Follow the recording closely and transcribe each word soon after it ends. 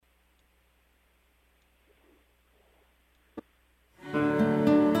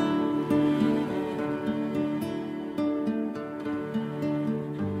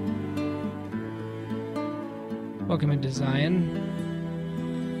Welcome into Zion,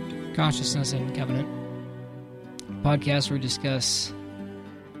 Consciousness and Covenant, a podcast where we discuss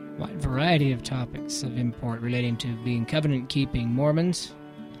a wide variety of topics of import relating to being covenant-keeping Mormons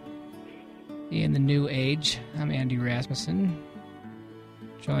in the New Age. I'm Andy Rasmussen,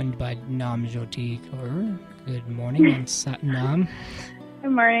 joined by Nam Jyoti Kaur. Good morning, and Satnam.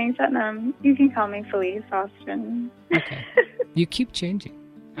 Good morning, Satnam. You can call me Felice Austin. Okay. You keep changing.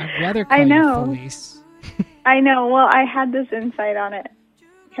 I'd rather call you Felice. I know. Well, I had this insight on it.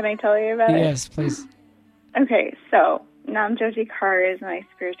 Can I tell you about it? Yes, please. Okay, so Nam Jyoti Kaur is my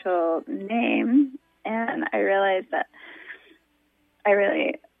spiritual name, and I realized that I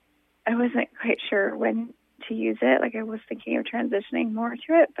wasn't quite sure when to use it. Like, I was thinking of transitioning more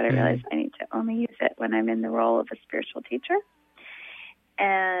to it, but I realized I need to only use it when I'm in the role of a spiritual teacher.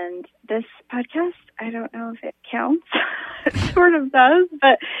 And this podcast, I don't know if it counts. It sort of does,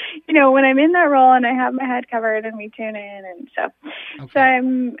 but when I'm in that role and I have my head covered and we tune in and stuff. Okay. So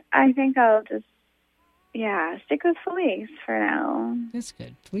I think I'll just stick with Felice for now. That's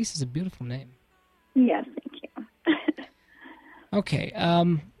good. Felice is a beautiful name. Yes, thank you. Okay,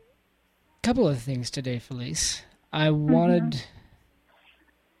 couple of things today, Felice. I want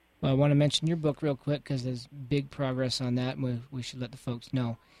to mention your book real quick because there's big progress on that, and we should let the folks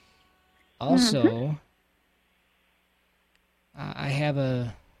know. Also, I have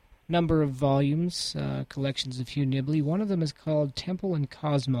a number of volumes, collections of Hugh Nibley. One of them is called Temple and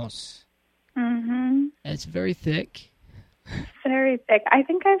Cosmos. Mm-hmm. It's very thick. Very thick. I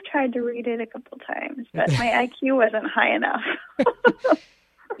think I've tried to read it a couple times, but my IQ wasn't high enough.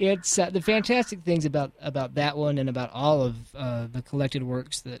 It's the fantastic things about that one and about all of the collected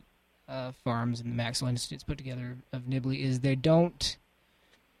works that Farms and the Maxwell Institute's put together of Nibley is they're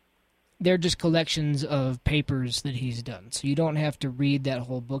just collections of papers that he's done. So you don't have to read that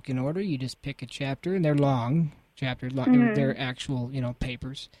whole book in order. You just pick a chapter, and they're long chapters. They're actual,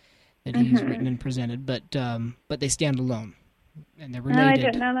 papers that he's written and presented, but they stand alone, and they're related. No, I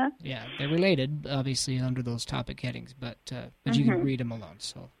didn't know that. Yeah, they're related, obviously, under those topic headings, but you can read them alone.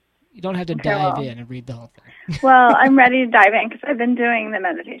 So you don't have to dive in and read the whole thing. Well, I'm ready to dive in because I've been doing the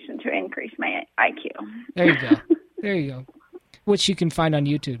meditation to increase my IQ. There you go. There you go. Which you can find on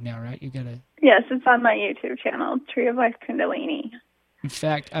YouTube now, right? Yes, it's on my YouTube channel, Tree of Life Kundalini. In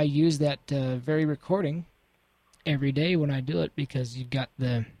fact, I use that very recording every day when I do it because you've got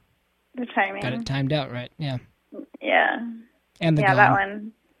the timing. Got it timed out, right? Yeah. Yeah. And the gong. That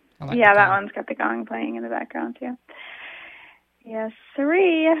one. That one's got the gong playing in the background too. Yes,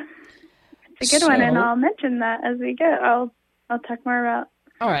 sirree. It's a good one, and I'll mention that as we go. I'll talk more about.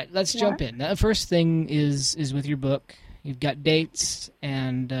 All right, let's jump in. The first thing is with your book. You've got dates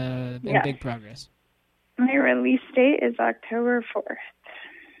and big progress. My release date is October 4th.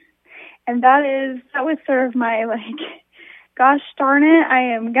 And that was sort of my, gosh darn it, I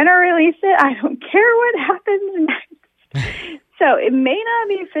am going to release it. I don't care what happens next. So it may not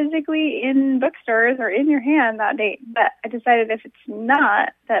be physically in bookstores or in your hand that date, but I decided if it's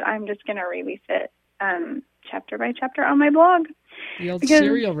not, that I'm just going to release it chapter by chapter on my blog. The old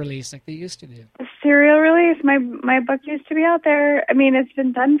serial release like they used to do. The serial release. My book used to be out there. I mean, it's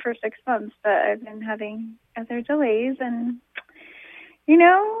been done for 6 months, but I've been having other delays. And,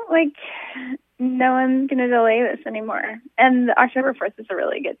 no one's going to delay this anymore. And October 4th is a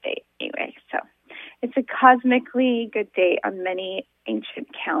really good date anyway. So it's a cosmically good date on many ancient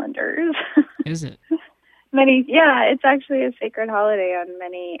calendars. Is it? It's actually a sacred holiday on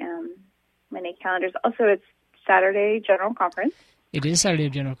many calendars. Also, it's Saturday General Conference. It is Saturday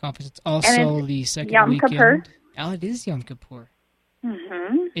General Conference. It's also the second Yom weekend. Kippur. Oh, it is Yom Kippur.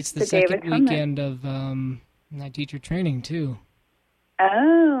 Mm-hmm. It's the second weekend of my teacher training, too.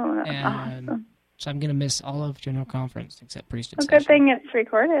 Oh, that's awesome. So I'm going to miss all of General Conference except priesthood session. Good thing it's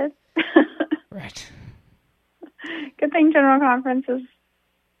recorded. Right. Good thing General Conference is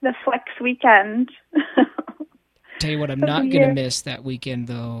the flex weekend. Tell you what I'm not going to miss that weekend,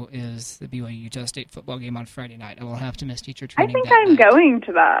 though, is the BYU-Utah State football game on Friday night. I will have to miss teacher training. I think I'm going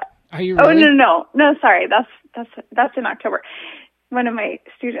to that. Are you really? Oh, no, sorry. That's in October. One of my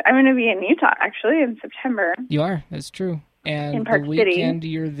students, I'm going to be in Utah, actually, in September. You are. That's true. And in Park the weekend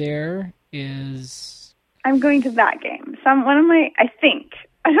you're there is... I'm going to that game. One of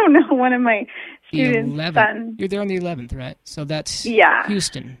my students' son. You're there on the 11th, right? So that's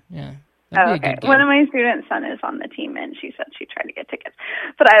Houston. Yeah. Oh, okay. One of my students' son is on the team, and she said she tried to get tickets.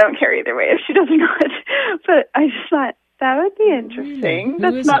 But I don't care either way if she does or not. But I just thought that would be interesting.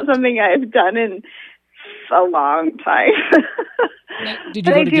 That's not something I've done in a long time. Now, did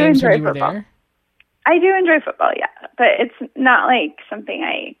you go to games when you were football. there? I do enjoy football, yeah. But it's not like something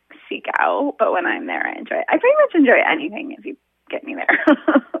I seek out, but when I'm there, I enjoy it. I pretty much enjoy anything if you get me there.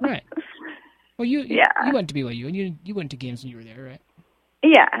 Right. Well, you went to BYU, and you went to games when you were there, right?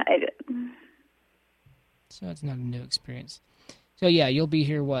 Yeah, I did. So it's not a new experience. So yeah, you'll be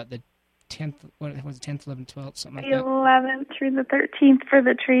here, the 10th, what was it, 10th, 11th, 12th, something like that? The 11th through the 13th for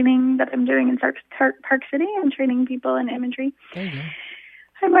the training that I'm doing in Park City. I'm training people in imagery. There you go.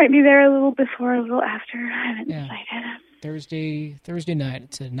 I might be there a little before, a little after. I haven't decided. Thursday night.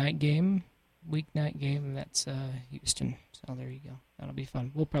 It's a night game, weeknight game, and that's Houston. So there you go. That'll be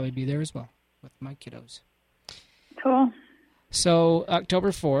fun. We'll probably be there as well with my kiddos. Cool. So October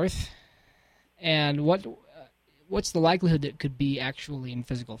 4th, and what's the likelihood that it could be actually in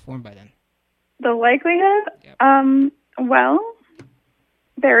physical form by then? The likelihood? Yep. Well,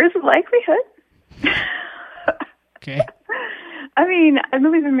 there is a likelihood. Okay. I mean, I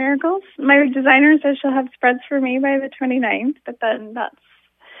believe in miracles. My designer says she'll have spreads for me by the 29th, but then that's,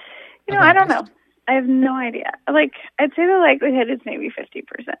 I don't know. I have no idea. Like, I'd say the likelihood is maybe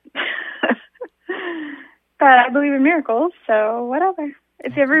 50%. But I believe in miracles, so whatever.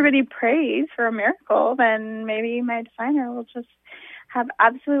 If everybody prays for a miracle, then maybe my designer will just have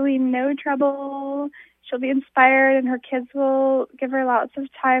absolutely no trouble. She'll be inspired, and her kids will give her lots of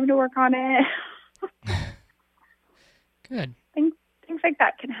time to work on it. Good. Things like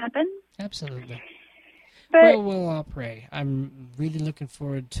that can happen. Absolutely. But, well, we'll all pray. I'm really looking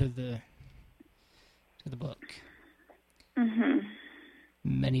forward to the book. Mm-hmm.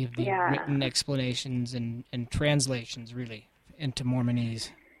 Many of the written explanations and translations, really, into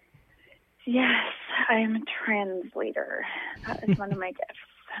Mormonese. Yes, I am a translator. That is one of my gifts.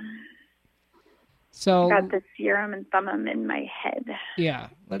 So I got this Urim and Thummim in my head. Yeah,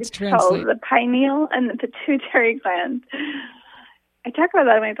 let's it's translate. Called the pineal and the pituitary gland. I talk about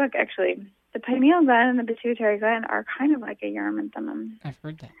that in my book, actually. The pineal gland and the pituitary gland are kind of like a Urim and Thummim. I've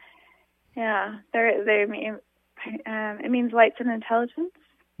heard that. Yeah, they mean it means lights and intelligence.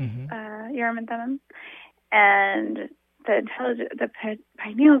 Mm-hmm. Urim and Thummim, and the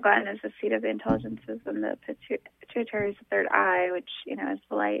pineal gland is the seat of the intelligences, and the pituitary is the third eye, which is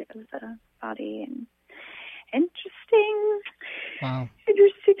the light of the body. And interesting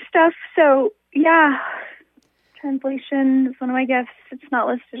stuff. So yeah, translation is one of my gifts. It's not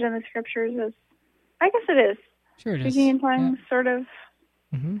listed in the scriptures as, I guess it is. Sure it is. Speaking in tongues, sort of.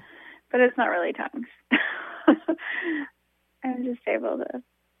 Mm-hmm. But it's not really tongues. I'm just able to.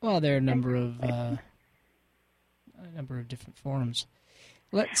 Well, there are a number of different forms.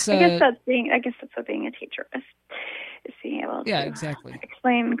 I guess that's what being a teacher is being able to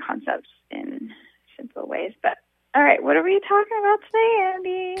explain concepts in simple ways. But all right, what are we talking about today,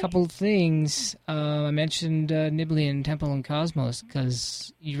 Andy? A couple of things. I mentioned Niblian Temple and Cosmos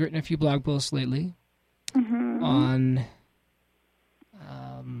because you've written a few blog posts lately on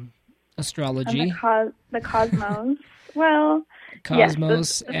astrology. And the cosmos. Well,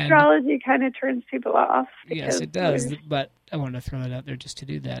 Cosmos yes, astrology kind of turns people off. Yes, it does. But I wanted to throw it out there just to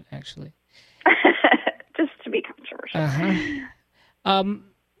do that, actually. Just to be controversial.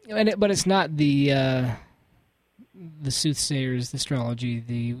 But it's not the soothsayers astrology,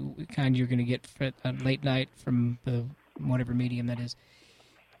 the kind you're going to get late night from the whatever medium that is.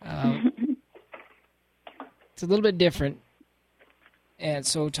 It's a little bit different. And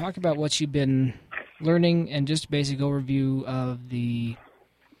so talk about what you've been learning and just a basic overview of the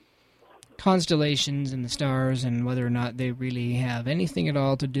constellations and the stars and whether or not they really have anything at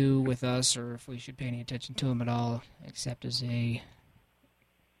all to do with us or if we should pay any attention to them at all except as a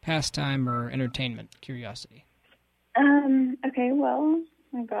pastime or entertainment, curiosity. Okay, well,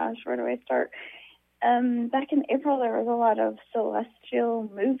 my gosh, where do I start? Back in April, there was a lot of celestial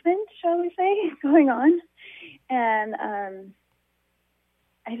movement, shall we say, going on. And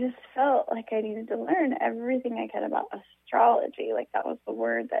I just felt like I needed to learn everything I could about astrology. Like, that was the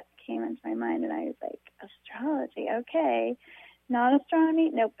word that came into my mind. And I was like, astrology, okay. Not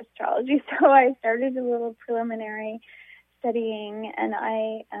astronomy? Nope, astrology. So I started a little preliminary studying, and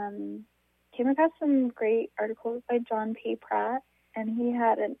I came across some great articles by John P. Pratt, and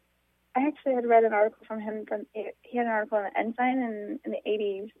I actually had read an article from him. He had an article in the Ensign in the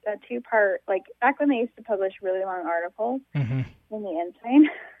 80s, a two-part, like back when they used to publish really long articles in the Ensign.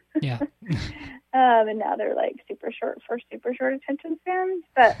 Yeah. And now they're like super short attention spans.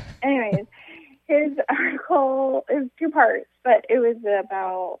 But anyways, his article is two parts, but it was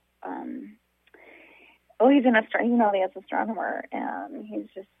about, he's an astronomer, and he's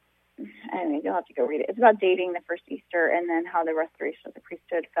just, anyways, you'll have to go read it. It's about dating the first Easter and then how the restoration of the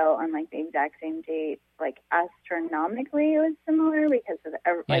priesthood fell on like the exact same date. Like astronomically, it was similar because of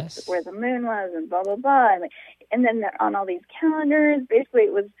where the moon was and blah blah blah. And then on all these calendars, basically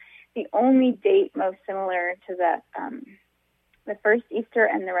it was the only date most similar to the first Easter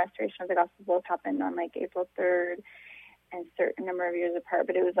and the restoration of the gospel both happened on like April 3rd and a certain number of years apart.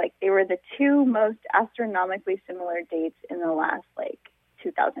 But it was like they were the two most astronomically similar dates in the last like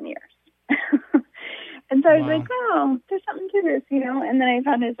 2,000 years. And so I was like, oh, there's something to this, you know. And then I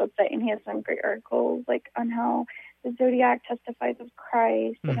found his website, and he has some great articles like on how the zodiac testifies of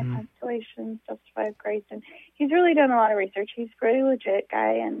Christ and the constellations testify of Christ. And he's really done a lot of research. He's a really legit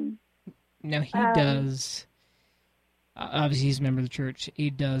guy. And now he does, obviously he's a member of the church. He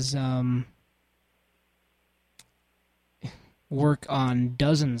does work on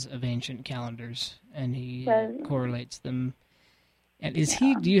dozens of ancient calendars, and he correlates them. And is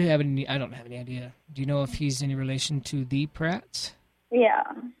he, do you have any, I don't have any idea. Do you know if he's any relation to the Pratts? Yeah.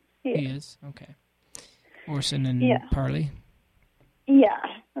 He is? Okay. Orson and Parley? Yeah,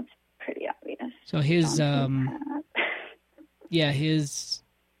 that's pretty obvious. So his, his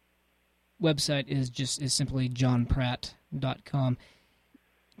website is simply johnpratt.com.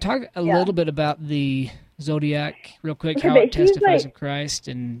 Talk a little bit about the Zodiac real quick, how it testifies of Christ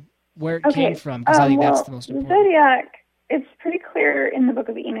and where it came from, because I think that's the most important. The Zodiac, it's pretty clear in the book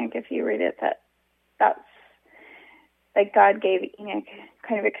of Enoch, if you read it, that's like God gave Enoch,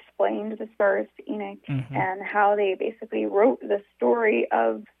 kind of explained the stars to Enoch and how they basically wrote the story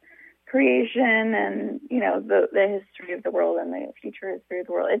of creation and, you know, the history of the world and the future history of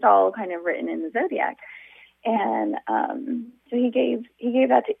the world. It's all kind of written in the Zodiac. And so he gave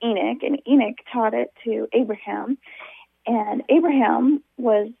that to Enoch, and Enoch taught it to Abraham. And Abraham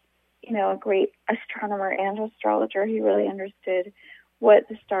was, you know, a great astronomer and astrologer. He really understood what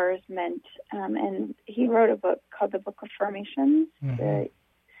the stars meant. And he wrote a book called the Book of Formations, the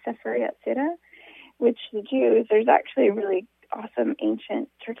Sefer Yetzirah, which the Jews, there's actually a really awesome ancient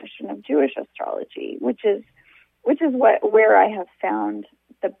tradition of Jewish astrology, which is where I have found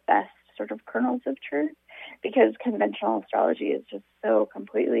the best sort of kernels of truth, because conventional astrology is just so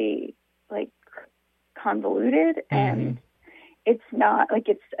completely like convoluted and it's not like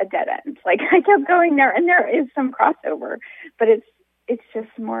it's a dead end. Like I kept going there, and there is some crossover, but it's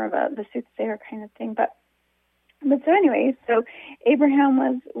just more of the soothsayer kind of thing. But so anyway, so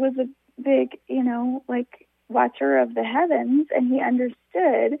Abraham was a big, you know, like watcher of the heavens, and he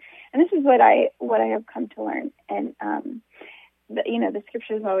understood. And this is what I have come to learn. And you know, the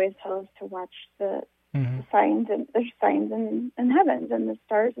scriptures always tell us to watch the signs, and there's signs in heavens, and the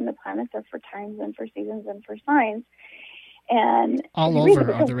stars and the planets are for times and for seasons and for signs. And all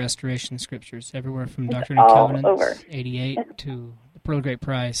over are the restoration scriptures, everywhere from Doctrine and Covenants, 88, to the Pearl of Great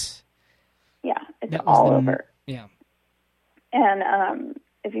Price. Yeah, it's all over. Yeah. And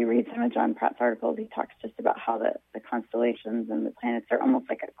if you read some of John Pratt's articles, he talks just about how the constellations and the planets are almost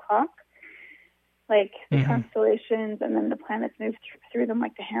like a clock. Like the constellations and then the planets move through them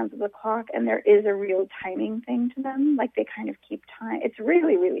like the hands of the clock, and there is a real timing thing to them. Like they kind of keep time. It's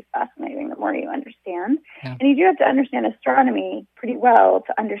really, really fascinating the more you understand. Yeah. And you do have to understand astronomy pretty well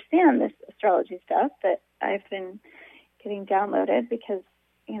to understand this astrology stuff that I've been getting downloaded, because,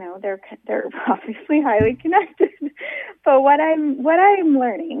 you know, they're obviously highly connected. But what I'm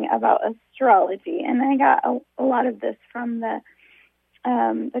learning about astrology, and I got a lot of this from the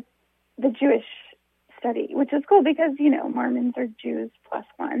Jewish study, which is cool because, you know, Mormons are Jews plus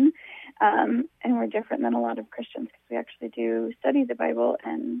one, and we're different than a lot of Christians because we actually do study the Bible,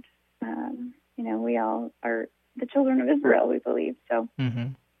 and you know, we all are the children of Israel, we believe. So,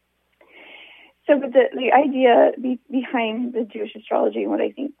 so but the idea behind the Jewish astrology, and what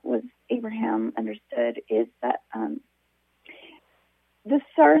I think was Abraham understood, is that the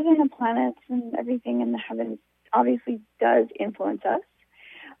stars and the planets and everything in the heavens obviously does influence us.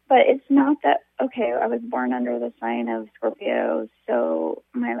 But it's not that, okay, I was born under the sign of Scorpio, so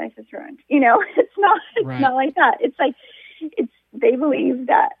my life is ruined. You know, it's not like that. It's like, they believe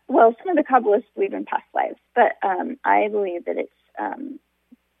that, well, some of the Kabbalists believe in past lives, but I believe that it's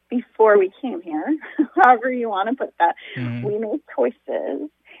before we came here, however you want to put that, we made choices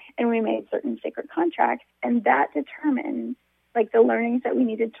and we made certain sacred contracts, and that determined, like the learnings that we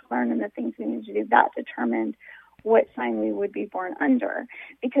needed to learn and the things we needed to do, that determined what sign we would be born under,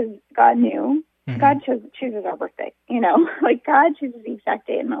 because God knew. God chooses our birthday, you know, like God chooses the exact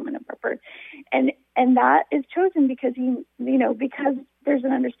day and moment of our birth, and that is chosen because because there's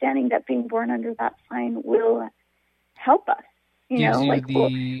an understanding that being born under that sign will help us,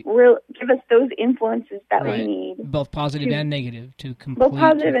 will give us those influences that we need, both positive and negative, to complete both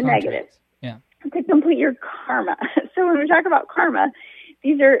positive and negative, to complete your karma. So when we talk about karma,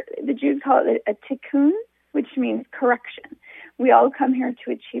 the Jews call it a tikkun, which means correction. We all come here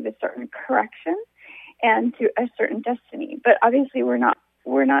to achieve a certain correction and to a certain destiny. But obviously we're not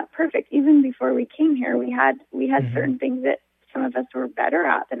we're not perfect. Even before we came here, we had certain things that some of us were better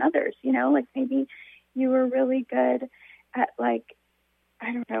at than others, like maybe you were really good at, like,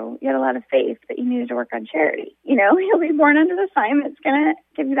 I don't know, you had a lot of faith, but you needed to work on charity. You'll be born under the sign that's going to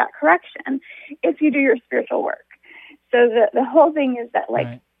give you that correction if you do your spiritual work. So the whole thing is that, like,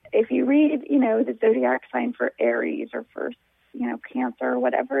 right. If you read, the zodiac sign for Aries or for, Cancer or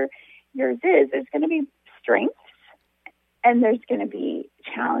whatever yours is, there's going to be strengths and there's going to be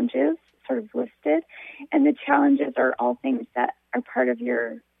challenges sort of listed. And the challenges are all things that are part of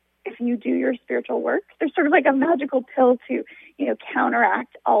if you do your spiritual work, there's sort of like a magical pill to,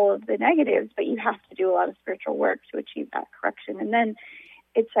 counteract all of the negatives, but you have to do a lot of spiritual work to achieve that correction. And then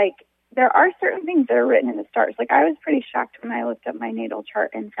it's like, there are certain things that are written in the stars. Like, I was pretty shocked when I looked at my natal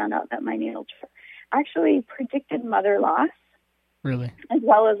chart and found out that my natal chart actually predicted mother loss. Really? As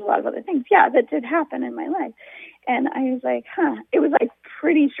well as a lot of other things. Yeah, that did happen in my life. And I was like, it was like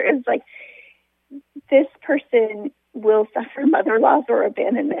pretty sure. It was like, this person will suffer mother loss or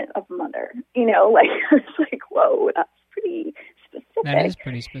abandonment of mother. Like, I was like, whoa, that's pretty specific. That is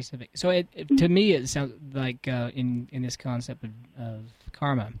pretty specific. So to me, it sounds like in this concept of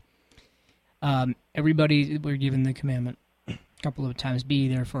karma, everybody, we're given the commandment a couple of times, be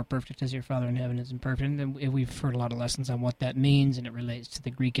therefore perfect as your Father in heaven is perfect. And we've heard a lot of lessons on what that means, and it relates to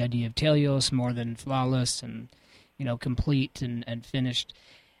the Greek idea of teleos, more than flawless and, complete and finished.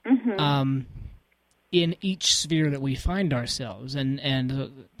 Mm-hmm. In each sphere that we find ourselves, and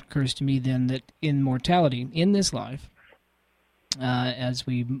it occurs to me then that in mortality, in this life, as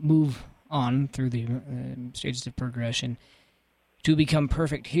we move on through the stages of progression, to become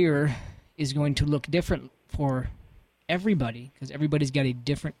perfect here is going to look different for everybody, because everybody's got a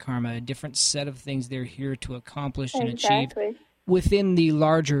different karma, a different set of things they're here to accomplish and achieve within the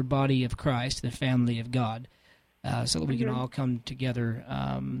larger body of Christ, the family of God, so that we can all come together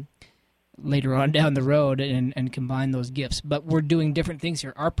later on down the road and combine those gifts. But we're doing different things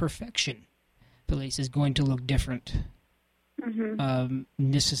here. Our perfection, Felice, is going to look different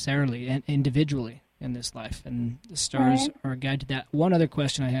necessarily and individually in this life, and the stars are a guide to that. One other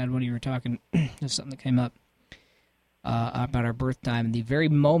question I had when you were talking, there's something that came up about our birth time, and the very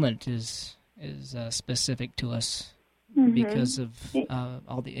moment is specific to us because of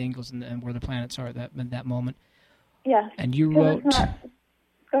all the angles and where the planets are at that moment. Yeah. And you wrote...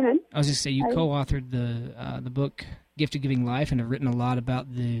 Go ahead. I was just saying, you co-authored the book Gift of Giving Life, and have written a lot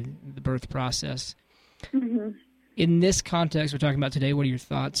about the birth process. Mm-hmm. In this context we're talking about today, what are your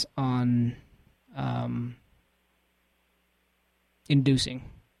thoughts on inducing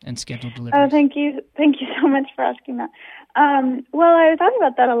and scheduled deliveries? Oh, thank you so much for asking that. Well, I thought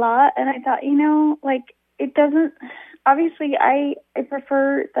about that a lot, and I thought, it doesn't. Obviously, I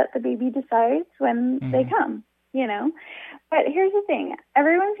prefer that the baby decides when they come. But here's the thing.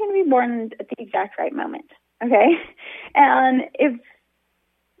 Everyone's going to be born at the exact right moment, okay? And if,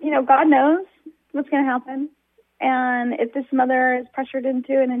 God knows what's going to happen. And if this mother is pressured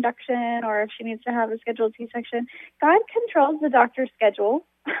into an induction, or if she needs to have a scheduled C-section, God controls the doctor's schedule,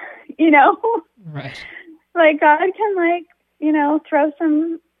 Right. Like, God can, throw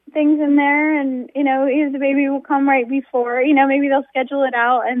some things in there, and, either the baby will come right before, maybe they'll schedule it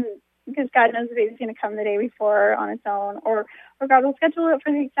out, and because God knows the baby's going to come the day before on its own, or God will schedule it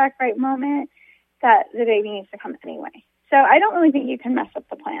for the exact right moment that the baby needs to come anyway. So I don't really think you can mess up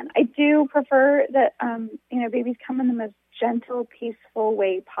the plan. I do prefer that, babies come in the most gentle, peaceful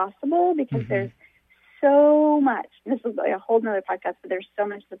way possible, because there's so much. This is a whole nother podcast, but there's so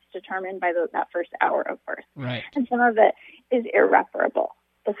much that's determined by that first hour of birth. Right. And some of it is irreparable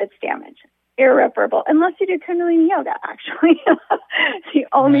if it's damaged. Irreparable, unless you do Kundalini yoga, actually. The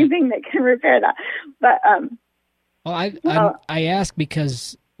only thing that can repair that. But I ask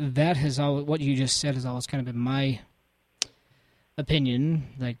because that has always, what you just said has always kind of been my opinion.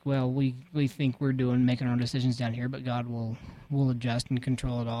 Like, well, we think we're making our own decisions down here, but God will adjust and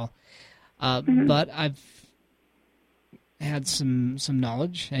control it all. But I've had some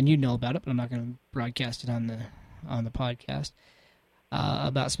knowledge, and you know about it, but I'm not going to broadcast it on the podcast.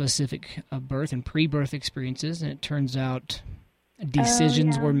 About specific birth and pre-birth experiences, and it turns out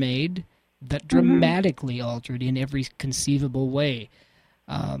decisions were made that dramatically altered in every conceivable way,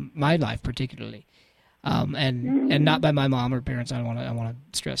 my life particularly, and not by my mom or parents. I want to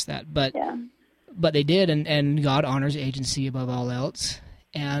stress that, but they did, and God honors agency above all else,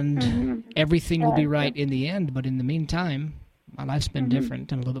 and everything will be right in the end. But in the meantime, my life's been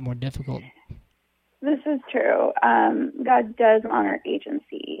different and a little bit more difficult. This is true. God does honor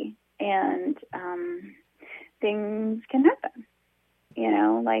agency, and things can happen.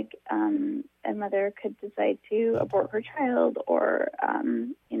 Like a mother mother could decide to abort her child, or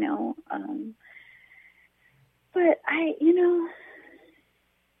but I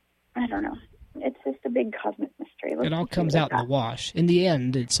don't know. It's just a big cosmic mystery. It all comes out in the wash. In the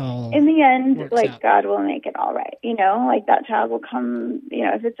end, it's all. In the end, out. God will make it all right. That child will come.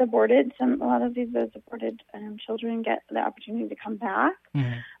 If it's aborted, a lot of those aborted children get the opportunity to come back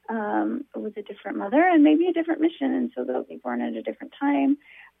with a different mother and maybe a different mission, and so they'll be born at a different time.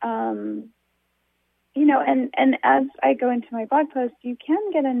 And as I go into my blog post, you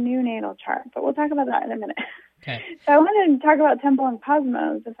can get a neonatal chart, but we'll talk about that in a minute. Okay. So I wanted to talk about Temple and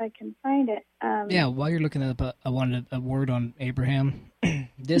Cosmos, if I can find it. While you're looking at I wanted a word on Abraham.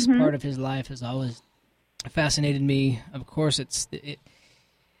 This part of his life has always fascinated me. Of course,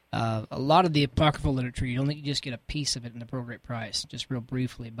 a lot of the apocryphal literature, you only just get a piece of it in the Pro Great Price, just real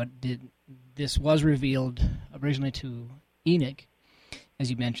briefly. But this was revealed originally to Enoch,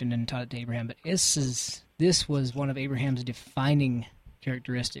 as you mentioned, and taught it to Abraham. But this was one of Abraham's defining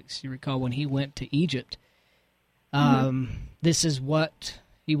characteristics. You recall when he went to Egypt, this is what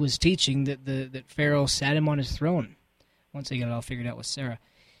he was teaching, that Pharaoh sat him on his throne once they got it all figured out with Sarah.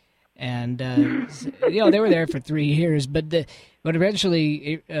 And, they were there for 3 years, but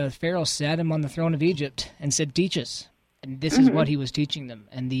eventually Pharaoh sat him on the throne of Egypt and said, teach us. And this is what he was teaching them.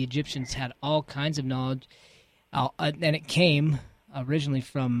 And the Egyptians had all kinds of knowledge. And it came originally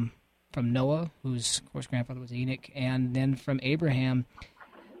from Noah, whose, of course, grandfather was Enoch, and then from Abraham.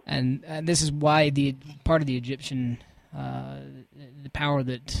 And this is why the part of the Egyptian, the power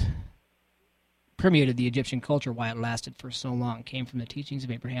that permeated the Egyptian culture, why it lasted for so long, came from the teachings of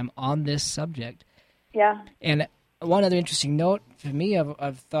Abraham on this subject. Yeah. And one other interesting note for me,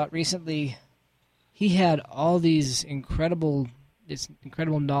 I've thought recently, he had all this incredible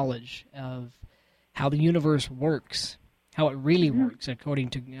knowledge of how the universe works, how it really works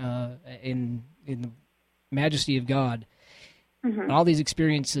according to in the majesty of God. All these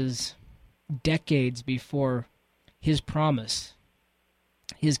experiences decades before his promise,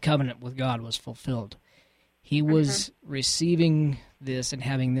 his covenant with God was fulfilled. He was receiving this and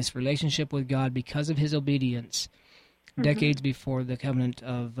having this relationship with God because of his obedience decades before the covenant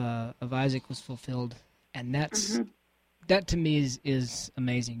of Isaac was fulfilled. And that to me is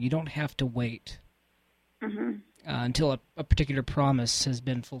amazing. You don't have to wait until a particular promise has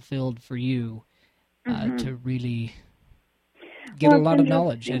been fulfilled for you to really get a lot of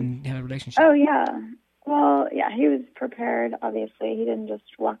knowledge and have a relationship. Oh, yeah. Well, yeah, he was prepared, obviously. He didn't just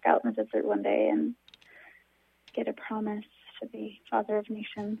walk out in the desert one day and get a promise to be father of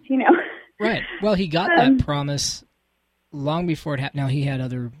nations, Right. Well, he got that promise long before it happened. Now, he had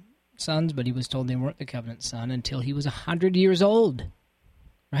other sons, but he was told they weren't the covenant son until he was 100 years old,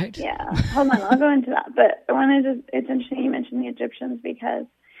 right? Yeah. Hold on, I'll go into that. But it's interesting you mentioned the Egyptians, because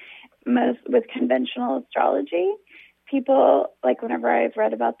with conventional astrology, people, like whenever I've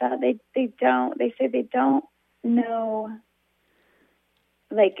read about that, they say they don't know,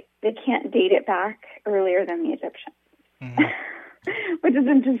 like they can't date it back earlier than the Egyptians, which is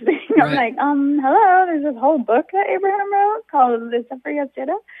interesting. Right. I'm like, hello, there's this whole book that Abraham wrote called the Sefer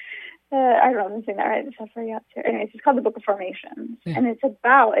Yetzirah. I don't know if I'm saying that right, the Sefer Yetzirah. Anyways, it's called the Book of Formations, and it's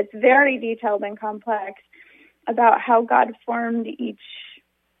very detailed and complex about how God formed each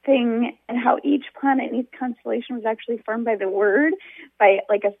thing and how each planet and each constellation was actually formed by the word, by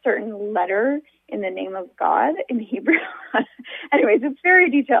like a certain letter in the name of God in Hebrew. Anyways, it's very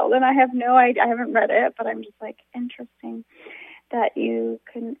detailed, and I have no idea. I haven't read it, but I'm just like, interesting that you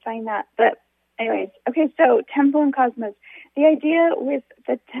couldn't find that. But anyways, okay, so Temple and Cosmos. The idea with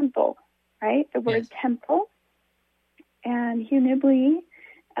the temple, right? The word temple and Hugh Nibley.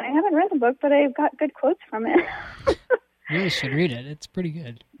 I haven't read the book, but I've got good quotes from it. You really should read it. It's pretty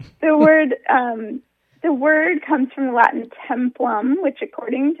good. The word comes from the Latin templum, which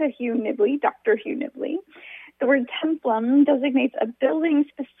according to Hugh Nibley, Dr. Hugh Nibley, the word templum designates a building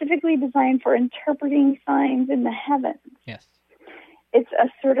specifically designed for interpreting signs in the heavens. Yes. It's a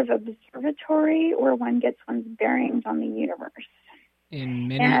sort of observatory where one gets one's bearings on the universe. In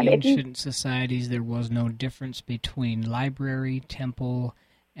many ancient societies, there was no difference between library, temple,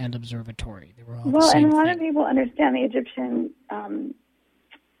 and observatory. They were all the same and a lot thing. of people understand the Egyptian,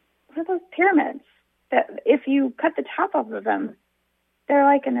 what are those pyramids? That if you cut the top off of them, they're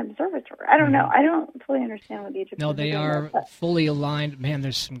like an observatory. I don't know. I don't fully understand what the Egyptians No, they are fully aligned. Man,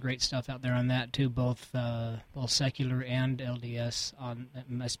 there's some great stuff out there on that too, both secular and LDS, on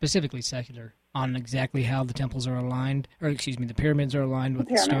specifically secular, on exactly how the temples are aligned, the pyramids are aligned with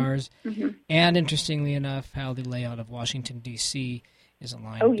the stars. And interestingly enough, how the layout of Washington, D.C. is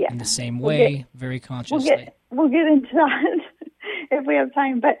aligned in the same way, very consciously. We'll get into that. if we have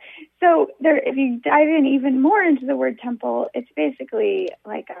time. But so there, if you dive in even more into the word temple, it's basically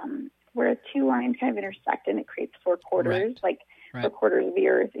like where two lines kind of intersect and it creates four quarters, like four quarters of the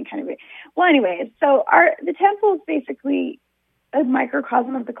earth and kind of. Well, anyways, so the temple is basically a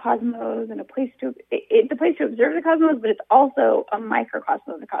microcosm of the cosmos and a place to it's a place to observe the cosmos, but it's also a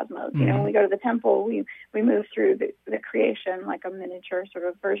microcosm of the cosmos. Mm-hmm. You know, when we go to the temple, we move through the creation like a miniature sort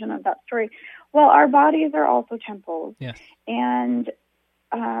of version of that story. Well, our bodies are also temples. Yes. And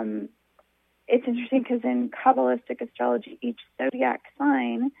it's interesting because in Kabbalistic astrology, each zodiac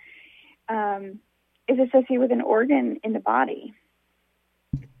sign is associated with an organ in the body.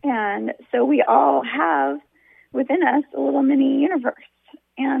 And so we all have within us a little mini universe,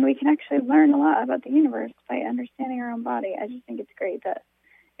 and we can actually learn a lot about the universe by understanding our own body. I just think it's great that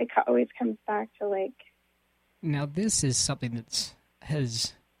it always comes back to like. Now, this is something it's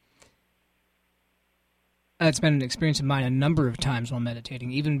been an experience of mine a number of times while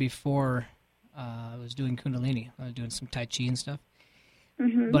meditating, even before I was doing Kundalini. I was doing some Tai Chi and stuff.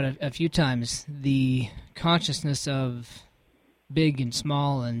 Mm-hmm. But a few times, the consciousness of big and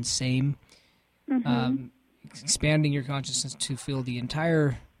small and same, expanding your consciousness to feel the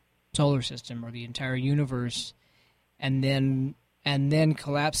entire solar system or the entire universe, and then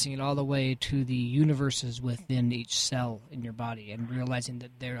collapsing it all the way to the universes within each cell in your body, and realizing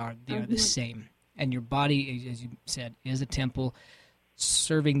that they are the same. And your body, as you said, is a temple,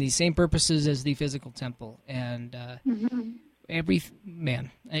 serving the same purposes as the physical temple. And it's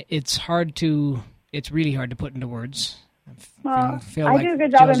really hard to put into words. Well, feel I like do a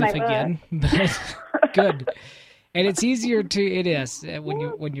good job Joseph in my again, but good. And it's easier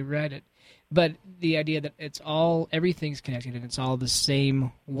when you write it. But the idea that everything's connected and it's all the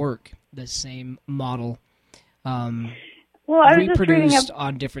same work, the same model, reproduced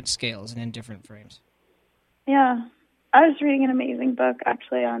on different scales and in different frames. Yeah. I was reading an amazing book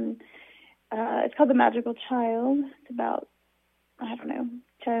actually on, it's called The Magical Child. It's about, I don't know,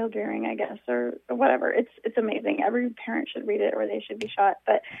 child rearing, I guess, or whatever. It's amazing. Every parent should read it or they should be shot.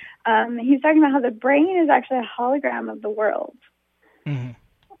 But he's talking about how the brain is actually a hologram of the world. Mm-hmm.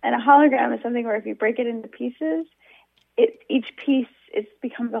 And a hologram is something where if you break it into pieces, each piece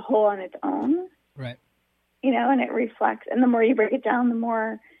becomes a whole on its own. Right. You know, and it reflects. And the more you break it down, the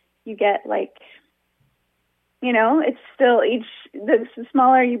more you get like, you know, it's still the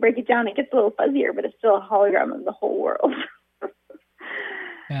smaller you break it down, it gets a little fuzzier, but it's still a hologram of the whole world.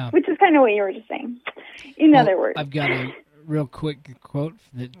 Yeah. Which is kind of what you were just saying. In other words. I've got a real quick quote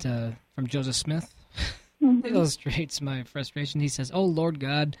that from Joseph Smith. Mm-hmm. It illustrates my frustration. He says, "Oh, Lord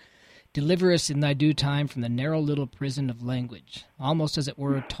God, deliver us in thy due time from the narrow little prison of language, almost as it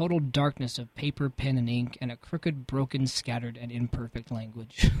were a total darkness of paper, pen, and ink, and a crooked, broken, scattered, and imperfect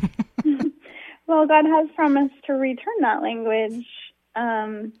language." Well, God has promised to return that language,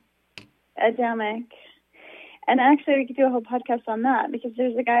 Adamic. And actually, we could do a whole podcast on that because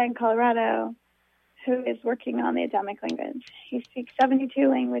there's a guy in Colorado who is working on the Adamic language. He speaks 72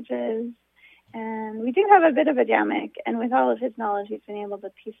 languages, and we do have a bit of Adamic. And with all of his knowledge, he's been able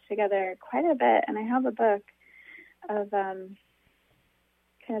to piece together quite a bit. And I have a book of kind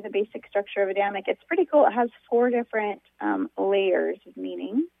of the basic structure of Adamic. It's pretty cool. It has 4 different layers of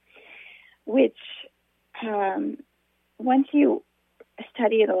meaning, which once you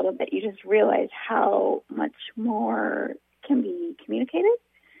study it a little bit, you just realize how much more can be communicated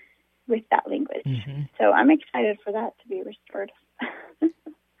with that language. Mm-hmm. So I'm excited for that to be restored.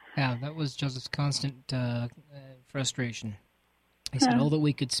 Yeah, that was Joseph's constant frustration. He said, "Oh, that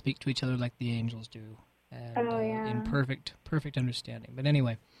we could speak to each other like the angels do, and in perfect understanding." But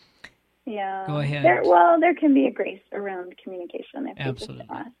anyway, yeah, go ahead. There can be a grace around communication. Absolutely.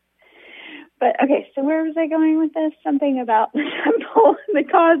 But, okay, so where was I going with this? Something about the temple and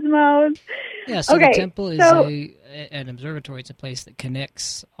the cosmos. Yeah, so the temple is an observatory. It's a place that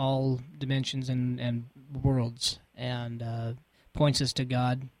connects all dimensions and worlds and points us to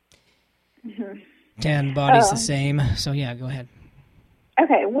God. Mm-hmm. 10 bodies the same. So, yeah, go ahead.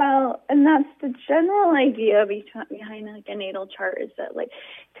 Okay, well, and that's the general idea behind like a natal chart is that, like,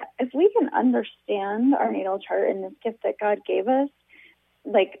 if we can understand our natal chart and this gift that God gave us,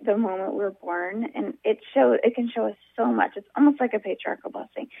 like the moment we're born, and it can show us so much. It's almost like a patriarchal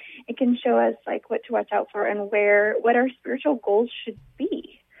blessing. It can show us like what to watch out for and what our spiritual goals should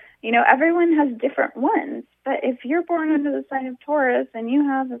be. You know, everyone has different ones, but if you're born under the sign of Taurus and you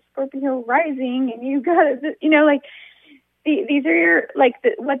have a Scorpio rising and you got you know, like these are your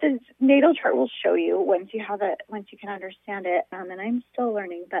what the natal chart will show you once you have it, once you can understand it. And I'm still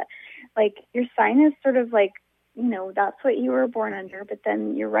learning, but like your sign is sort of like that's what you were born under, but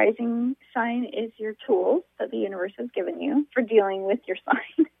then your rising sign is your tools that the universe has given you for dealing with your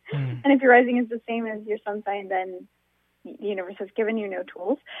sign. And if your rising is the same as your sun sign, then the universe has given you no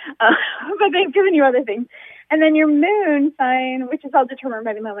tools, but they've given you other things. And then your moon sign, which is all determined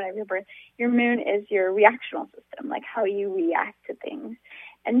by the moment of your birth, your moon is your reactional system, like how you react to things.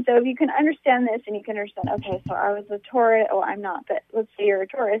 And so if you can understand this and you can understand, okay, so I was a Taurus, I'm not, but let's say you're a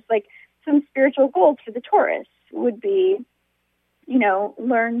Taurus, like some spiritual goals for the Taurus would be,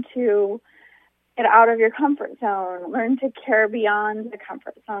 learn to get out of your comfort zone, learn to care beyond the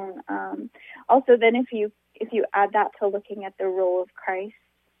comfort zone. Also, then if you add that to looking at the role of Christ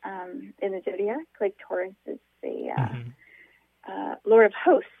in the zodiac, like Taurus is the Lord of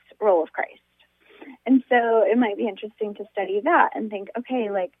Hosts role of Christ. And so it might be interesting to study that and think, okay,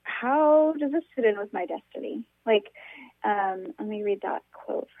 like, how does this fit in with my destiny? Like, let me read that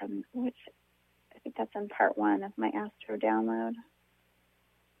quote from I think that's in part 1 of my Astro download.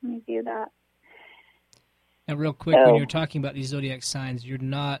 Let me view that. Now, real quick, when you're talking about these zodiac signs, you're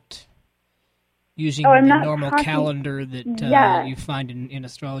not using the normal calendar that you find in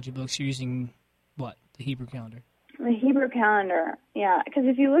astrology books. You're using what? The Hebrew calendar? The Hebrew calendar, yeah. Because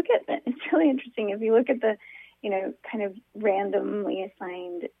if you look at it's really interesting. If you look at the, kind of randomly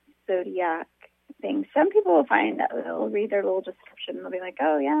assigned zodiac things, some people will find that they'll read their little description and they'll be like,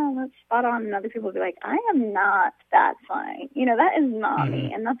 oh, yeah, that's spot on. And other people will be like, I am not that sign. That is not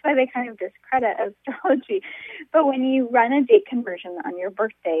me. And that's why they kind of discredit astrology. But when you run a date conversion on your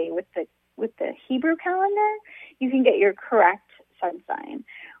birthday with the Hebrew calendar, you can get your correct sun sign,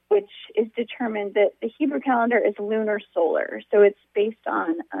 which is determined that the Hebrew calendar is lunar solar. So it's based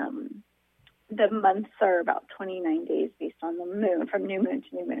on the months are about 29 days based on the moon, from new moon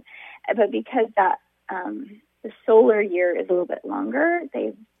to new moon. But because that the solar year is a little bit longer,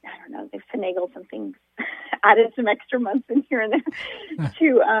 they've finagled some things, added some extra months in here and there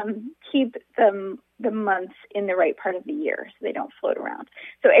to keep the months in the right part of the year so they don't float around.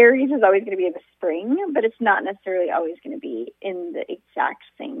 So Aries is always going to be in the spring, but it's not necessarily always going to be in the exact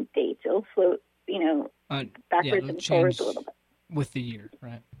same date. It'll float, backwards and forwards a little bit. With the year,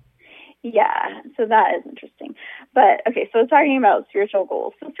 right? Yeah, so that is interesting. But, okay, so talking about spiritual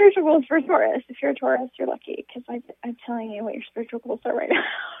goals. So spiritual goals for Taurus. If you're a Taurus, you're lucky because I'm telling you what your spiritual goals are right now.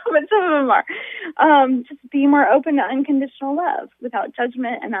 But some of them are. Just be more open to unconditional love without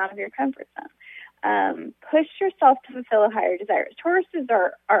judgment and out of your comfort zone. Push yourself to fulfill a higher desire. Tauruses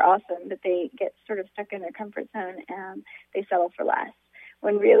are awesome, but they get sort of stuck in their comfort zone and they settle for less,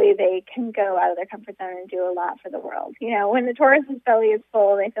 when really they can go out of their comfort zone and do a lot for the world. When the Taurus's belly is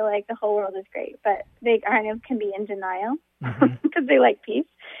full, they feel like the whole world is great, but they kind of can be in denial because they like peace.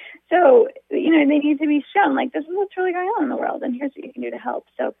 So, they need to be shown, like, this is what's really going on in the world, and here's what you can do to help.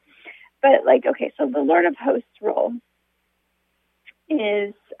 So, but, like, okay, so the Lord of Hosts role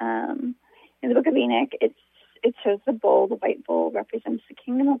is, in the Book of Enoch, it shows the bull. The white bull represents the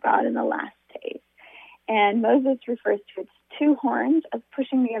kingdom of God in the last days. And Moses refers to its 2 horns as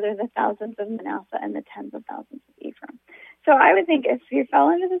pushing together the thousands of Manasseh and the tens of thousands of Ephraim. So I would think if you fell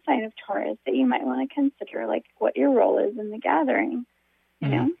into the sign of Taurus, that you might want to consider, like, what your role is in the gathering,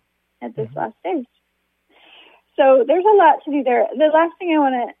 at this last stage. So there's a lot to do there. The last thing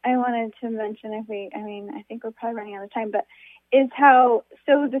I wanted to mention, I think we're probably running out of time, but is how,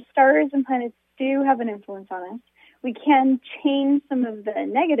 so the stars and planets do have an influence on us. We can change some of the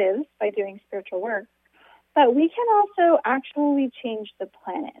negatives by doing spiritual work, but we can also actually change the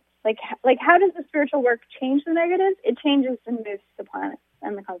planets. Like how does the spiritual work change the negatives? It changes and moves the planets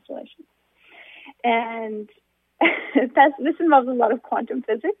and the constellations. And this involves a lot of quantum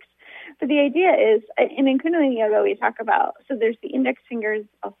physics. But the idea is, in Kundalini Yoga, we talk about, so there's the index finger is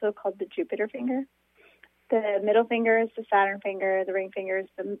also called the Jupiter finger. The middle finger is the Saturn finger. The ring finger is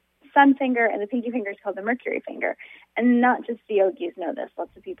the Sun finger. And the pinky finger is called the Mercury finger. And not just the yogis know this.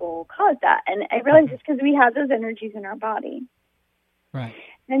 Lots of people call it that. And I realize it's because we have those energies in our body. Right.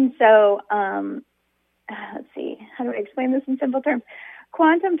 And so, let's see, how do I explain this in simple terms?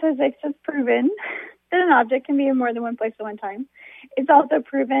 Quantum physics has proven that an object can be in more than one place at one time. It's also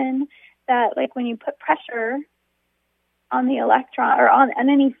proven that, like, when you put pressure on the electron or on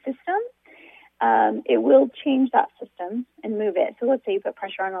any system, it will change that system and move it. So let's say you put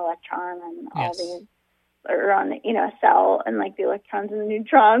pressure on an electron and all these, or on, a cell, and like the electrons and the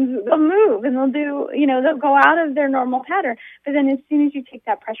neutrons, they'll move and they'll do, they'll go out of their normal pattern. But then as soon as you take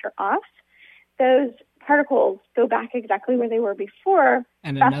that pressure off, those particles go back exactly where they were before.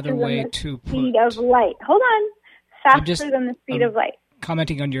 And another way to put... speed of light. Hold on. Faster than the speed of light.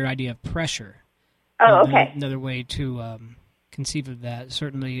 Commenting on your idea of pressure. Oh, okay. Another way to conceive of that,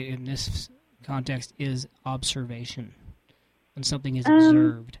 certainly in this context is observation, when something is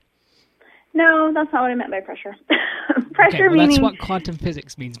observed. No, that's not what I meant by pressure. Pressure well, meaning... that's what quantum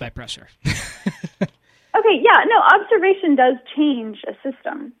physics means by pressure. Okay, yeah, no, observation does change a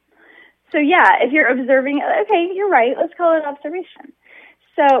system. So yeah, if you're observing, okay, you're right, let's call it observation.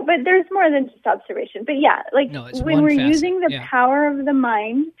 So, but there's more than just observation. But yeah, like when we're using the power of the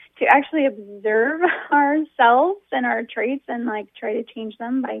mind to actually observe ourselves and our traits and like try to change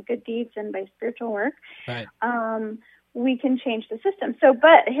them by good deeds and by spiritual work, right. We can change the system. So,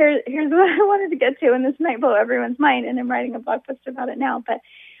 but here's what I wanted to get to, and this might blow everyone's mind, and I'm writing a blog post about it now. But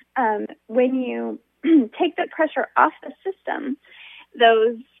when you take the pressure off the system,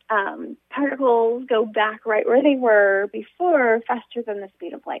 those particles go back right where they were before, faster than the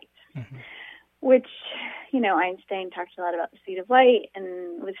speed of light. Mm-hmm. Which, Einstein talked a lot about the speed of light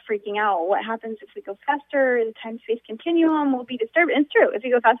and was freaking out. What happens if we go faster? The time-space continuum will be disturbed. And it's true. If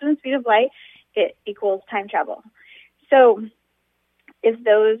you go faster than the speed of light, it equals time travel. So if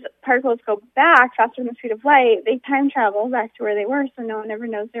those particles go back faster than the speed of light, they time travel back to where they were, so no one ever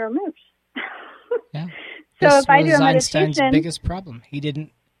knows they were moved. Yeah. So this if I do a Einstein's meditation... biggest problem.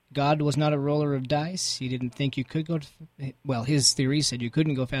 God was not a roller of dice. He didn't think you could go... his theory said you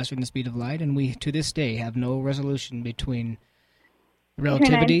couldn't go faster than the speed of light, and we, to this day, have no resolution between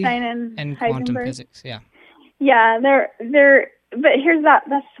relativity and quantum physics. Yeah. Yeah, but here's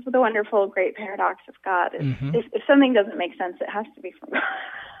that's the wonderful, great paradox of God. If something doesn't make sense, it has to be from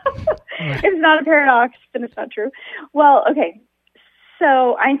God. If it's not a paradox, then it's not true. Well, okay.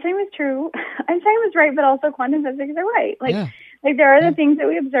 So Einstein was true. Einstein was right, but also quantum physics are right. Like there are the things that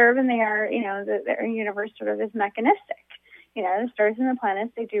we observe, and they are, the universe sort of is mechanistic. The stars and the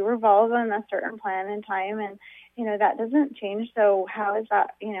planets, they do revolve on a certain plan in time, and, that doesn't change. So how is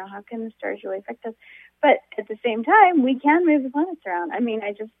that, how can the stars really affect us? But at the same time, we can move the planets around. I mean,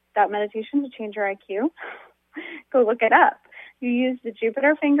 that meditation to change your IQ, go look it up. You use the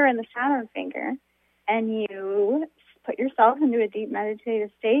Jupiter finger and the Saturn finger, and you put yourself into a deep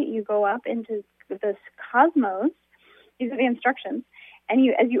meditative state. You go up into this cosmos. These are the instructions. And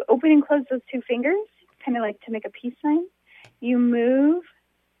as you open and close those two fingers, kind of like to make a peace sign, you move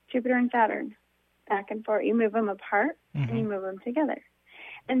Jupiter and Saturn back and forth. You move them apart, and you move them together.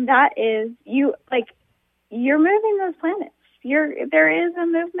 And that is, you're moving those planets. There is a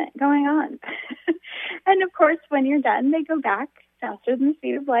movement going on. And of course, when you're done, they go back faster than the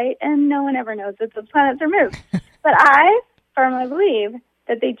speed of light, and no one ever knows that those planets are moved. But I firmly believe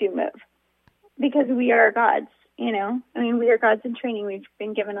that they do move, because we are gods, we are gods in training. We've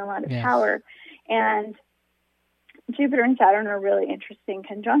been given a lot of power. And Jupiter and Saturn are a really interesting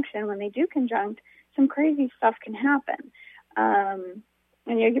conjunction. When they do conjunct, some crazy stuff can happen.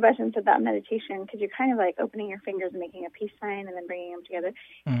 And Yogi Bhajan said that meditation, because you're kind of like opening your fingers and making a peace sign and then bringing them together.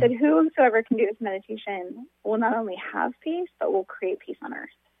 He said, whosoever can do this meditation will not only have peace, but will create peace on earth.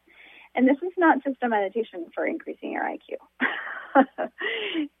 And this is not just a meditation for increasing your IQ.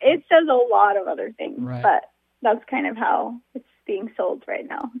 It says a lot of other things, but that's kind of how it's being sold right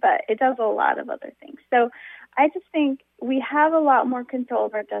now. But it does a lot of other things. So I just think we have a lot more control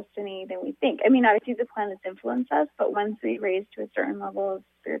of our destiny than we think. I mean, obviously the planets influence us, but once we raise to a certain level of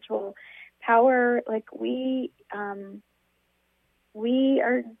spiritual power, like we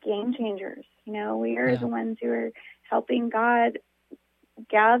are game changers. We are the ones who are helping God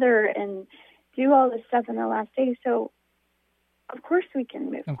gather and do all this stuff in the last days. So of course we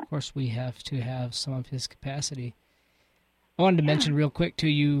can move on. Of course we have to have some of his capacity. I wanted to mention real quick to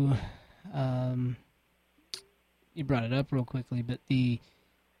you, you brought it up real quickly, but the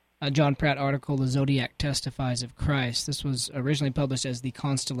John Pratt article, The Zodiac Testifies of Christ, this was originally published as The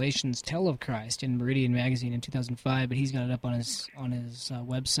Constellations Tell of Christ in Meridian Magazine in 2005, but he's got it up on his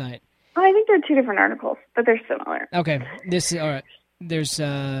website. Oh, I think they're two different articles, but they're similar. Okay, all right. There's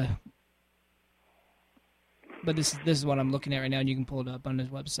but this is what I'm looking at right now, and you can pull it up on his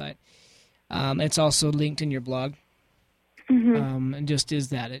website. It's also linked in your blog. And just is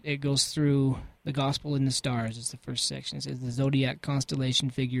that. It goes through the Gospel in the Stars. It's the first section. It says the zodiac constellation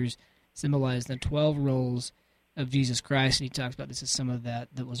figures symbolize the 12 roles of Jesus Christ. And he talks about this as some of that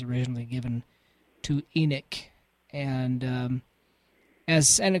was originally given to Enoch. And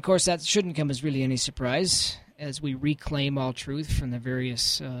of course that shouldn't come as really any surprise as we reclaim all truth from the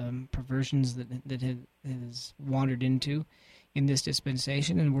various perversions that has wandered into in this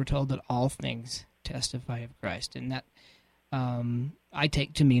dispensation. And we're told that all things testify of Christ. And that I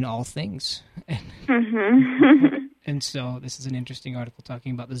take to mean all things. And so this is an interesting article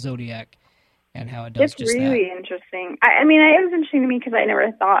talking about the zodiac and how it does It's just really that. interesting. I mean, it was interesting to me because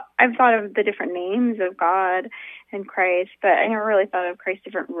I've thought of the different names of God and Christ, but I never really thought of Christ's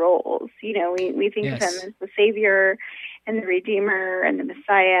different roles. You know, we think of him Yes. as the Savior and the Redeemer and the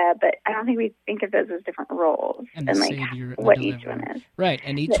Messiah, but I don't think we think of those as different roles And the like Savior, the what each one Deliverer. is. Right,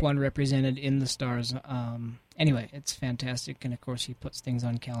 and each one represented in the stars. Anyway, it's fantastic, and of course he puts things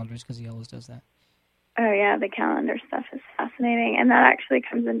on calendars because he always does that. Oh, yeah, the calendar stuff is fascinating, and that actually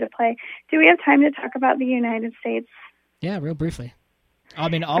comes into play. Do we have time to talk about the United States? Yeah, real briefly. I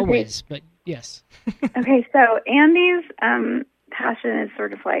mean, always, but yes. Okay, so Andy's passion is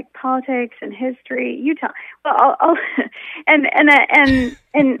sort of like politics and history. You tell. Well, I'll and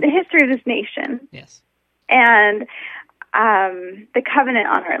the history of this nation. Yes. And the covenant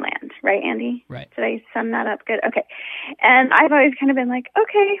on our land, right, Andy? Right. Did I sum that up good? Okay. And I've always kind of been like,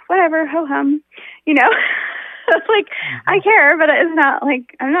 okay, whatever, ho hum, you know. Like I care, but it's not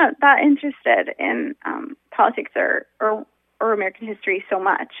like I'm not that interested in politics or American history so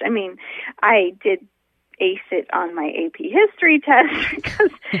much. I mean, I did ace it on my AP history test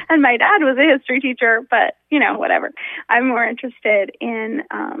and my dad was a history teacher, but you know, whatever. I'm more interested in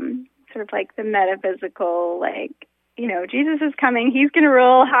sort of like the metaphysical, like, you know, Jesus is coming, he's going to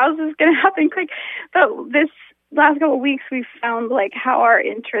rule, how's this going to happen quick? But this last couple of weeks we've found like how our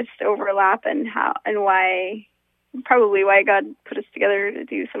interests overlap and why God put us together to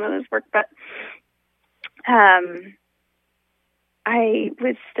do some of this work. But I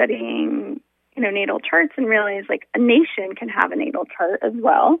was studying, you know, natal charts and realized like a nation can have a natal chart as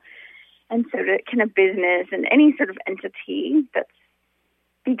well. And so can a business and any sort of entity that's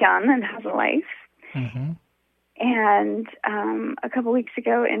begun and has a life. Mm-hmm. And a couple weeks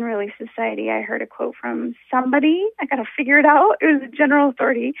ago in Relief Society, I heard a quote from somebody. I got to figure it out. It was a general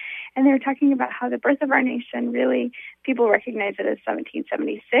authority. And they were talking about how the birth of our nation, really, people recognize it as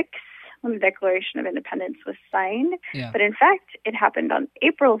 1776 when the Declaration of Independence was signed. Yeah. But in fact, it happened on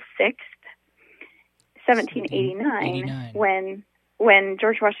April 6th, 1789, when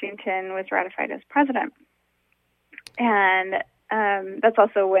George Washington was ratified as president. And that's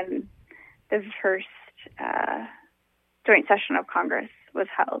also when the first joint session of Congress was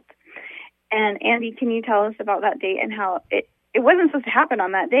held. And Andy, can you tell us about that date and how it wasn't supposed to happen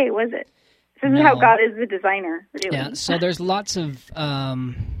on that day, was it? This is how God is the designer, really. Yeah, so there's lots of,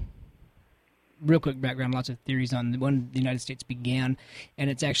 real quick background, lots of theories on when the United States began, and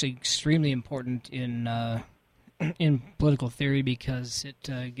it's actually extremely important in political theory because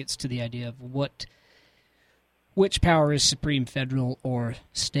it gets to the idea of which power is supreme, federal or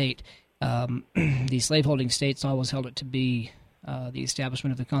state. The slaveholding states always held it to be the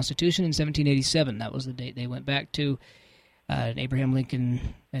establishment of the Constitution in 1787. That was the date they went back to. Abraham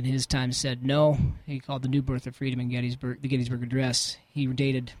Lincoln, at his time, said no. He called the New Birth of Freedom in the Gettysburg Address. He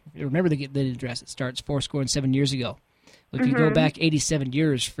dated, remember the address, it starts 7 years ago. If you go back 87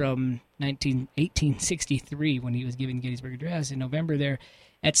 years from 1863, when he was giving the Gettysburg Address in November there,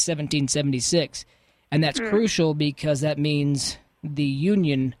 that's 1776. And that's crucial because that means the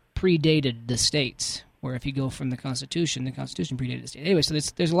Union predated the states, where if you go from the Constitution predated the state. Anyway, so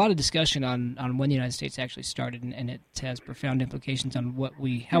there's a lot of discussion on when the United States actually started, and it has profound implications on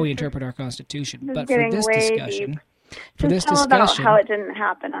how we interpret our Constitution. But for this discussion, about how it didn't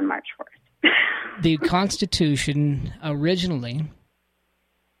happen on March 4th. The Constitution originally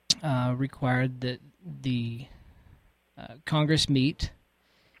required that the Congress meet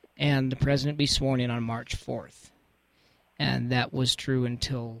and the president be sworn in on March 4th. And that was true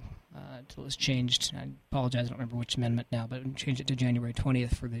until it was changed. I apologize, I don't remember which amendment now, but we changed it to January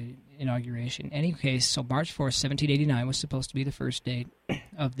 20th for the inauguration. In any case, so March 4th, 1789 was supposed to be the first date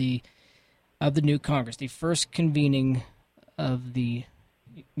of the new Congress, the first convening of the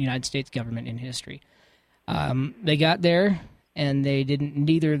United States government in history. They got there, and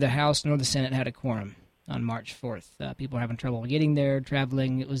neither the House nor the Senate had a quorum on March 4th. People were having trouble getting there,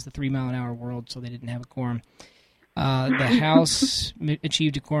 traveling. It was the 3-mile-an-hour world, so they didn't have a quorum. The House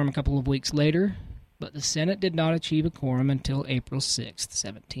achieved a quorum a couple of weeks later, but the Senate did not achieve a quorum until April 6th,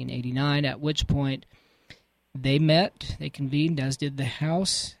 1789, at which point they convened, as did the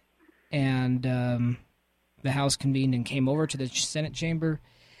House, and the House convened and came over to the Senate chamber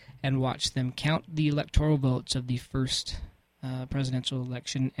and watched them count the electoral votes of the first presidential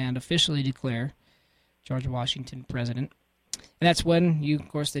election and officially declare George Washington president. And that's when you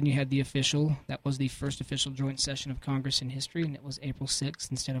had that was the first official joint session of Congress in history, and it was April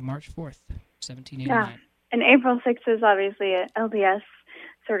 6th instead of March 4th, 1789. Yeah, and April 6th is obviously an LDS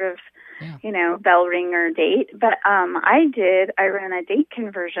sort of, bell ringer date. But I ran a date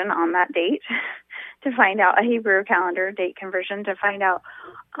conversion on that date to find out, a Hebrew calendar date conversion to find out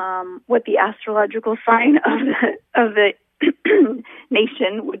what the astrological sign of the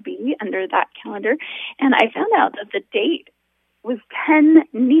nation would be under that calendar. And I found out that the date was 10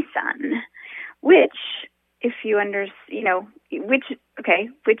 Nisan, which, if you which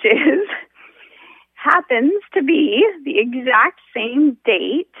is, happens to be the exact same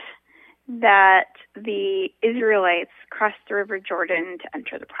date that the Israelites crossed the River Jordan to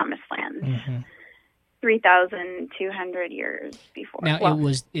enter the Promised Land. Mm-hmm. 3,200 years before. Now,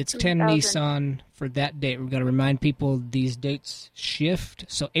 it's 10 Nisan for that date. We've got to remind people these dates shift.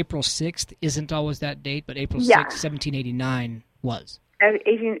 So April 6th isn't always that date, but April 6th, 1789 was.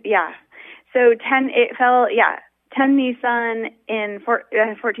 So 10 Nisan in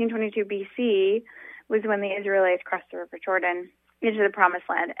 1422 BC was when the Israelites crossed the River Jordan into the Promised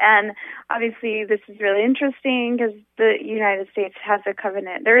Land. And obviously this is really interesting because the United States has a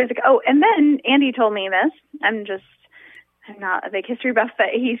covenant. And then Andy told me this. I'm not a big history buff, but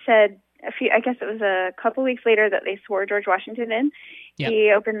he said I guess it was a couple weeks later that they swore George Washington in. Yep.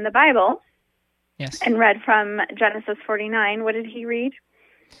 He opened the Bible and read from Genesis 49. What did he read?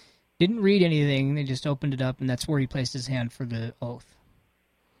 Didn't read anything. They just opened it up, and that's where he placed his hand for the oath.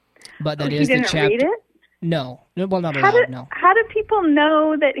 But that is the chapter. He didn't read it? No. Well, not allowed, no. How do people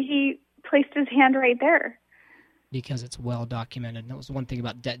know that he placed his hand right there? Because it's well documented. And that was one thing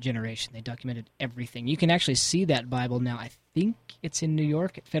about Debt Generation. They documented everything. You can actually see that Bible now. I think it's in New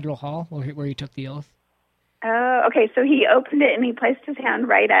York at Federal Hall where he took the oath. Oh, okay. So he opened it and he placed his hand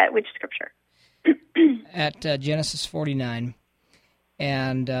right at which scripture? At Genesis 49.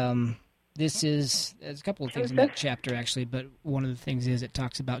 And there's a couple of things in that chapter, actually, but one of the things is it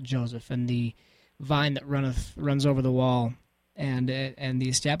talks about Joseph and the vine that runs over the wall, and the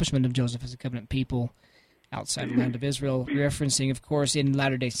establishment of Joseph as a covenant people outside the land of Israel, referencing, of course, in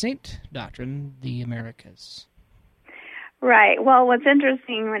Latter-day Saint doctrine, the Americas. Right. Well, what's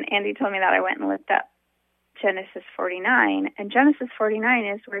interesting, when Andy told me that, I went and looked up Genesis 49, and Genesis 49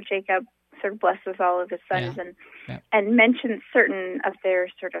 is where Jacob sort of blesses all of his sons and mentions certain of their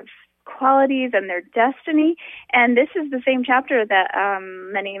sort of qualities and their destiny. And this is the same chapter that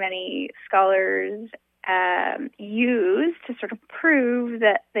many, many scholars use to sort of prove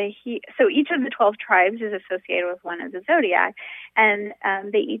that so each of the 12 tribes is associated with one of the zodiac, and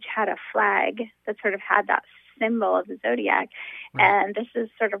they each had a flag that sort of had that symbol of the zodiac. Right. And this is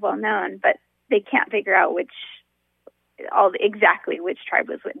sort of well known, but they can't figure out exactly which tribe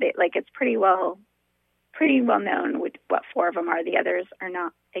was with. It's pretty well known what four of them are. The others are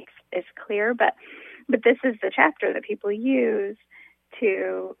not as clear, but this is the chapter that people use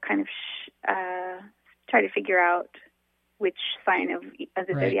to kind of try to figure out which sign of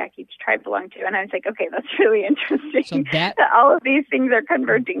the zodiac each tribe belonged to. And I was like, okay, that's really interesting. So that all of these things are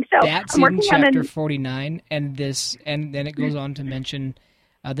converging. So that's in chapter 49, and then it goes on to mention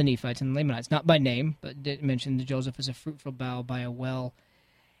the Nephites and the Lamanites, not by name, but it mentioned Joseph as a fruitful bough by a well.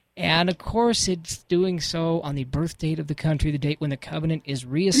 And, of course, it's doing so on the birth date of the country, the date when the covenant is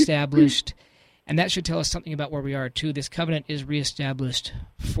reestablished. And that should tell us something about where we are, too. This covenant is reestablished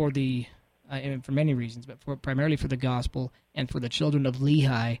for for many reasons, but primarily for the gospel and for the children of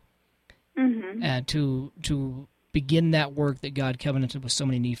Lehi, to begin that work that God covenanted with so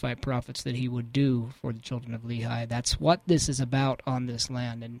many Nephite prophets that he would do for the children of Lehi. That's what this is about on this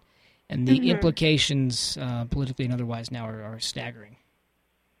land. And the implications, politically and otherwise, now are staggering.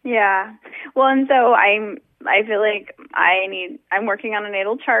 Yeah. Well, and so I feel like I'm working on a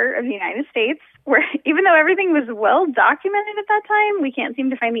natal chart of the United States where even though everything was well documented at that time, we can't seem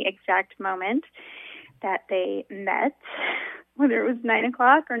to find the exact moment that they met, whether it was 9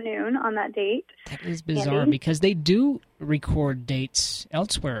 o'clock or noon on that date. That is bizarre because they do record dates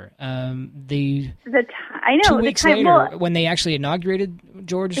elsewhere. I know 2 weeks later, when they actually inaugurated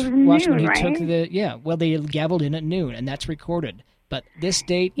George Washington, he took they gavelled in at noon, and that's recorded. But this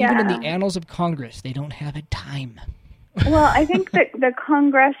date, even in the annals of Congress, they don't have a time. Well, I think that the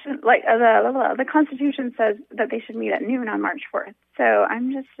Congress, the Constitution says that they should meet at noon on March 4th. So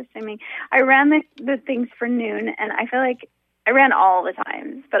I'm just assuming. I ran the things for noon, and I feel like I ran all the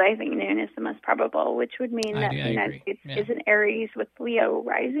times, but I think noon is the most probable, which would mean that the United States is in Aries with Leo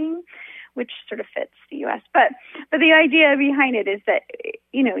rising, which sort of fits the U.S. But the idea behind it is that,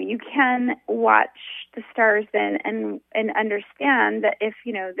 you can watch the stars then and understand that if,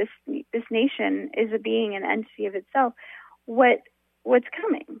 this nation is a being, an entity of itself, what's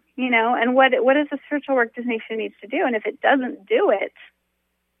coming, and what is the spiritual work this nation needs to do? And if it doesn't do it,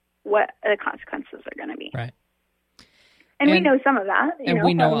 what the consequences are going to be. Right. And we know some of that. And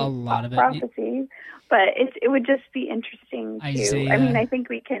we know a lot of it. Prophecy, but it would just be interesting to. I think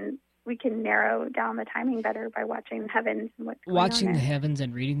we can we can narrow down the timing better by watching the heavens and what's going on Watching the there. heavens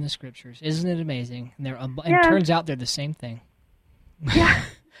and reading the scriptures. Isn't it amazing? And Yeah. it turns out they're the same thing. Yeah.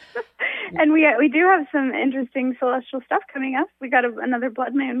 And we do have some interesting celestial stuff coming up. We got another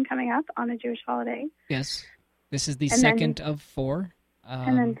blood moon coming up on a Jewish holiday. Yes. This is the And second of 4.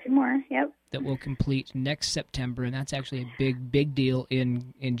 And then 2 more, yep. That will complete next September, and that's actually a big deal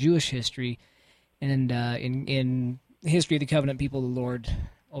in Jewish history and in the history of the covenant people of the Lord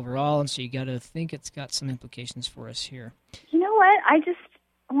overall, and so you got to think it's got some implications for us here. You know what? I just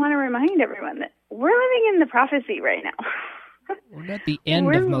want to remind everyone that we're living in the prophecy right now. We're at the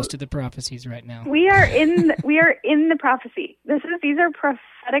end of most of the prophecies right now. We are in the prophecy. These are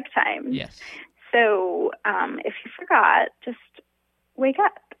prophetic times. Yes. So if you forgot, just wake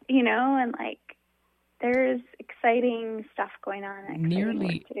up, and there's exciting stuff going on. Nearly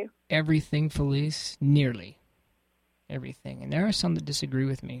work to do. Everything, Felice. Nearly everything, and there are some that disagree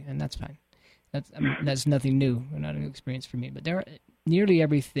with me, and that's fine. That's nothing new, not a new experience for me. But there are nearly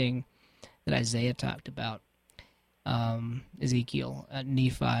everything that Isaiah talked about. Ezekiel,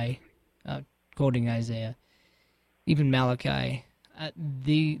 Nephi, quoting Isaiah, even Malachi,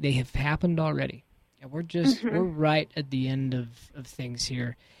 they have happened already. And we're right at the end of things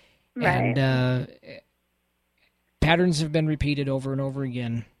here. Right. And patterns have been repeated over and over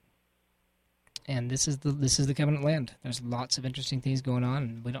again. And this is the covenant land. There's lots of interesting things going on,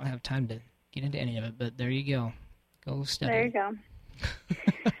 and we don't have time to get into any of it, but there you go. Go study. There you go.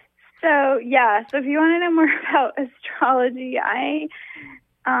 So if you want to know more about astrology,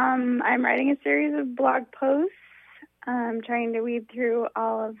 I'm writing a series of blog posts. I'm trying to weed through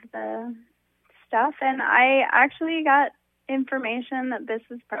all of the stuff, and I actually got information that this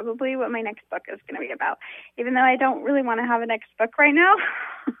is probably what my next book is going to be about, even though I don't really want to have a next book right now.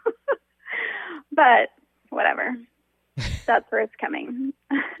 But whatever. That's where it's coming.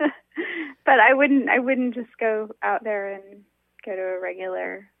 But I wouldn't just go out there and go to a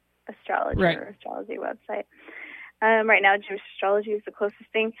regular astrology or astrology website. Right now, Jewish astrology is the closest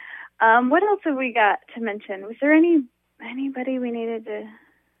thing. What else have we got to mention? Was there anybody we needed to?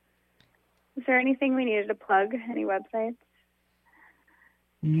 Was there anything we needed to plug? Any websites?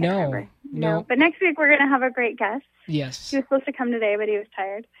 No. But next week we're going to have a great guest. Yes. He was supposed to come today, but he was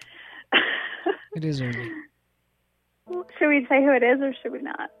tired. It is early. Should we say who it is, or should we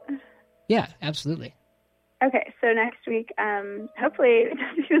not? Yeah, absolutely. Okay, so next week, hopefully,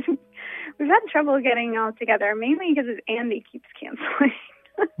 we've had trouble getting all together, mainly because Andy keeps canceling.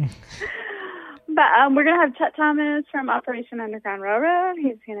 But we're going to have Chet Thomas from Operation Underground Railroad.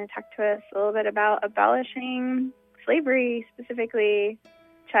 He's going to talk to us a little bit about abolishing slavery, specifically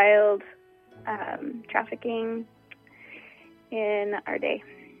child trafficking in our day.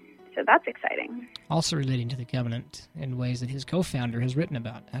 So that's exciting. Also relating to the covenant in ways that his co-founder has written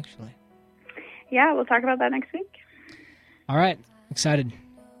about, actually. Yeah, we'll talk about that next week. All right. Excited.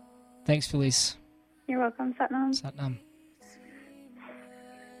 Thanks, Felice. You're welcome, Satnam. Satnam.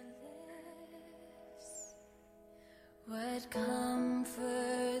 What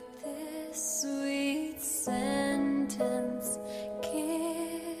comfort this sweet sentence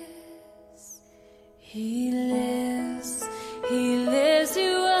gives.